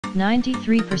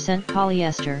93%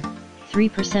 polyester,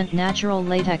 3% natural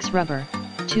latex rubber,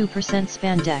 2%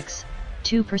 spandex,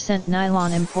 2%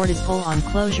 nylon. Imported pull-on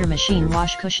closure machine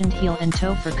wash, cushioned heel and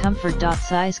toe for comfort.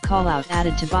 Size call-out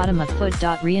added to bottom of foot.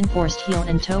 Reinforced heel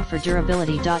and toe for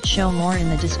durability. Show more in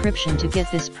the description to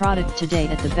get this product today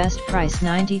at the best price.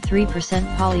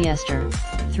 93% polyester,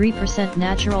 3%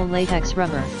 natural latex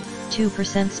rubber, 2%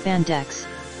 spandex,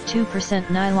 2%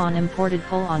 nylon. Imported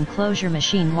pull-on closure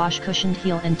machine wash, cushioned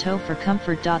heel and toe for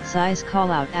comfort. Size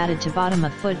call-out added to bottom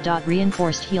of foot.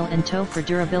 Reinforced heel and toe for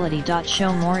durability.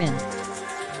 Show more in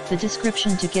the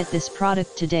description to get this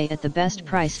product today at the best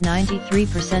price.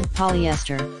 93%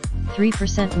 polyester,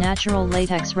 3% natural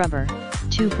latex rubber,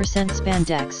 2%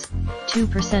 spandex,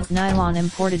 2% nylon.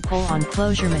 Imported pull-on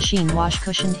closure machine wash,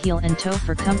 cushioned heel and toe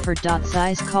for comfort.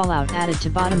 Size call-out added to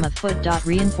bottom of foot.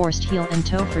 Reinforced heel and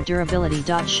toe for durability.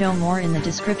 Show more in the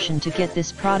description to get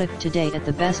this product today at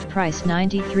the best price.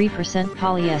 93%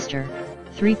 polyester,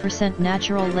 3%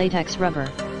 natural latex rubber,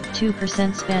 2%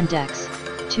 spandex,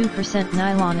 2%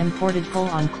 nylon. Imported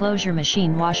pull-on closure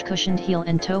machine wash, cushioned heel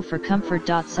and toe for comfort.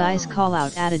 Size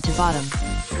call-out added to bottom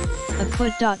of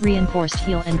foot. Reinforced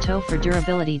heel and toe for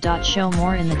durability. Show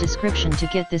more in the description to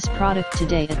get this product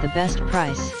today at the best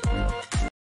price.